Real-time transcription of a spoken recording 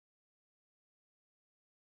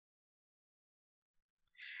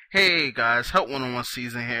Hey guys, Help 101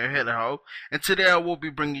 Season here to help. And today I will be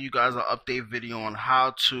bringing you guys an update video on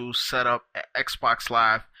how to set up an Xbox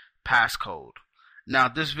Live passcode. Now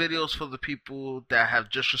this video is for the people that have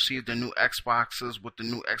just received their new Xboxes with the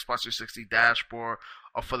new Xbox 360 dashboard,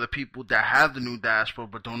 or for the people that have the new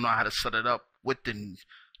dashboard but don't know how to set it up with the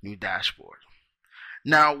new dashboard.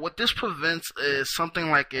 Now what this prevents is something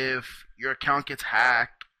like if your account gets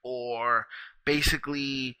hacked, or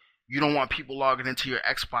basically you don't want people logging into your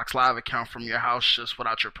Xbox Live account from your house just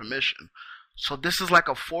without your permission. So this is like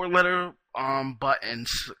a 4-letter buttons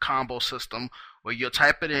combo system where you'll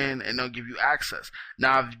type it in and they'll give you access.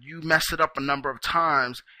 Now if you mess it up a number of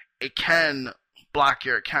times, it can block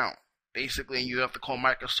your account basically, and you have to call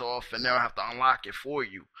Microsoft and they'll have to unlock it for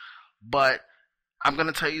you. But I'm going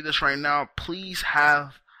to tell you this right now, please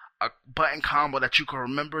have a button combo that you can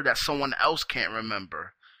remember that someone else can't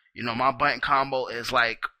remember. You know, my button combo is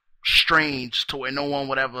like strange to where no one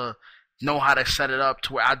would ever know how to set it up,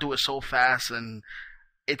 to where I do it so fast and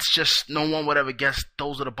it's just no one would ever guess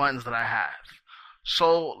those are the buttons that I have.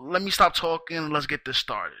 So let me stop talking and let's get this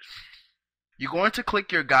started. You're going to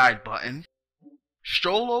click your guide button,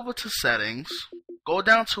 stroll over to settings, go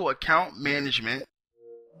down to account management,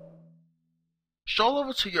 stroll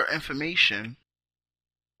over to your information,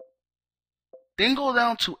 then go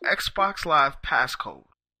down to Xbox Live passcode.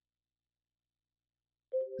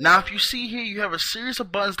 Now if you see here, you have a series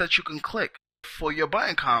of buttons that you can click for your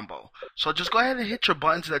button combo. So just go ahead and hit your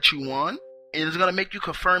buttons that you want. It is going to make you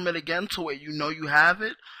confirm it again to where you know you have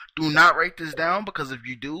it. Do not write this down, because if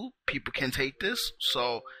you do, people can take this.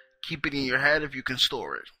 So keep it in your head if you can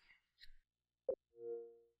store it.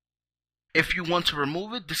 If you want to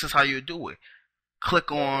remove it, this is how you do it. Click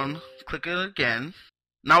it again.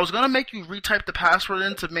 Now it's going to make you retype the password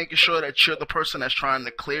in to make sure that you're the person that's trying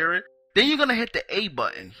to clear it. Then you're going to hit the A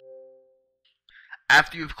button.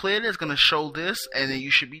 After you've cleared it, it's going to show this, and then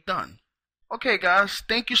you should be done. Okay guys,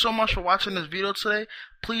 thank you so much for watching this video today.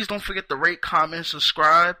 Please don't forget to rate, comment,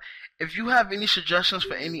 subscribe. If you have any suggestions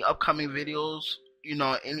for any upcoming videos,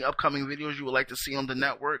 any upcoming videos you would like to see on the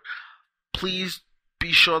network, please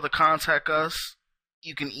be sure to contact us.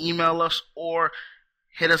 You can email us or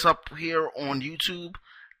hit us up here on YouTube.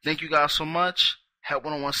 Thank you guys so much. Help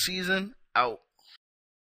 101 Season out.